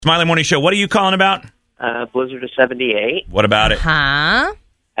Smiley Morning Show, what are you calling about? Blizzard of 78. What about it? Huh?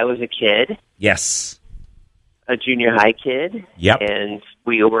 I was a kid, Yes. a junior high kid. Yep. And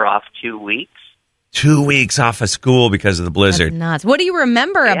we were off 2 weeks. 2 weeks off of school because of the blizzard. That's nuts. What do you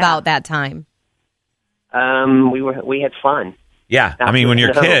remember about that time? We had fun. Yeah. I mean, when you're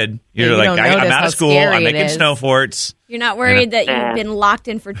a kid, you're You like, don't I'm notice out how of school. scary I'm it making is. snow forts. You're not worried that you've been locked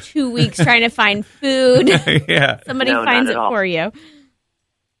in for 2 weeks trying to find food. Yeah. Somebody No, finds not it at all. for you.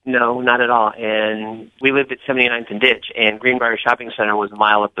 No, not at all. And we lived at 79th and Ditch, and Greenbrier Shopping Center was a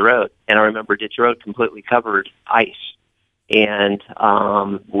mile up the road. And I remember Ditch Road completely covered ice. And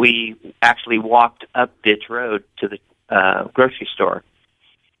we actually walked up Ditch Road to the grocery store.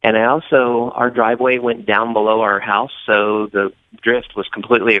 And our driveway went down below our house, so the drift was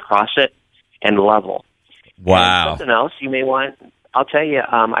completely across it and level. Wow. And something else you may want, I'll tell you,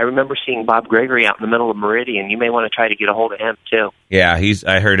 I remember seeing Bob Gregory out in the middle of Meridian. You may want to try to get a hold of him, too. Yeah,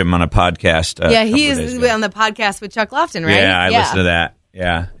 I heard him on a podcast. He's on the podcast with Chuck Lofton, right? Yeah, I listened to that.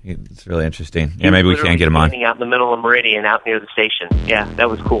 Yeah, it's really interesting. Yeah, maybe we can get him on. Standing out in the middle of Meridian, out near the station. Yeah, that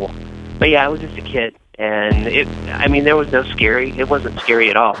was cool. But yeah, I was just a kid, and there was no scary. It wasn't scary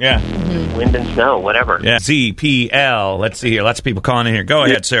at all. Yeah. Wind and snow, whatever. Yeah. ZPL. Let's see here. Lots of people calling in here. Go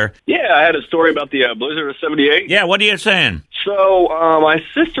ahead, sir. Yeah, I had a story about the Blizzard of 78. Yeah, what are you saying? So my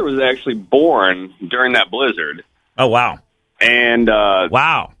sister was actually born during that blizzard. Oh, wow. And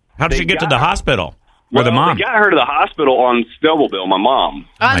Wow. How did she get to the hospital? Or the mom? They got her to the hospital on snowmobile, my mom.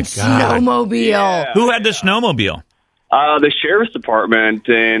 On God. snowmobile. Yeah. Who had the snowmobile? The sheriff's department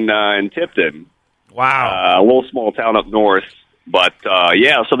in Tipton. Wow. A little small town up north. But,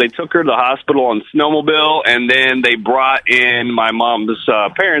 so they took her to the hospital on snowmobile, and then they brought in my mom's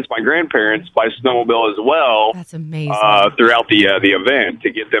parents, my grandparents, by snowmobile as well. That's amazing. Throughout the event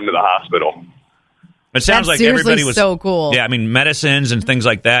to get them to the hospital. It sounds like seriously everybody was so cool. Yeah, I mean, medicines and things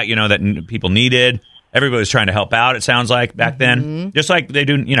like that, that people needed. Everybody was trying to help out, it sounds like, back then. Just like they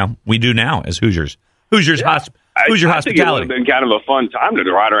do, we do now as Hoosiers. Hoosier I think it would hospitality. have been kind of a fun time to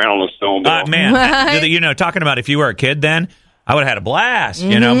ride around on a snowmobile. Man, talking about if you were a kid then, I would have had a blast,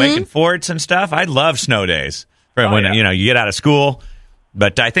 making forts and stuff. I love snow days. When you get out of school.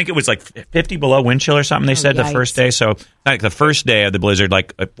 But I think it was like 50 below wind chill or something, they said, the first day. So like the first day of the blizzard,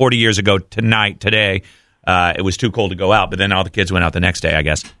 like 40 years ago today, it was too cold to go out. But then all the kids went out the next day, I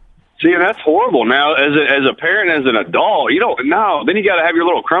guess. See, that's horrible. Now, as a parent, as an adult, you don't know. Then you got to have your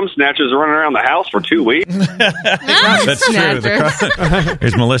little crumb snatchers running around the house for 2 weeks. That's true.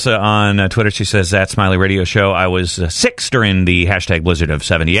 Here's Melissa on Twitter. She says, that Smiley Radio Show, I was 6 during the hashtag Blizzard of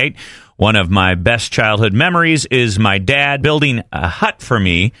 78. One of my best childhood memories is my dad building a hut for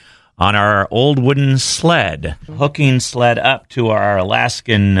me on our old wooden sled, hooking sled up to our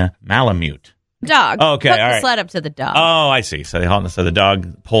Alaskan Malamute. Dog. Okay, Hook all right. the sled up to the dog. Oh, I see. So the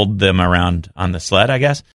dog pulled them around on the sled, I guess.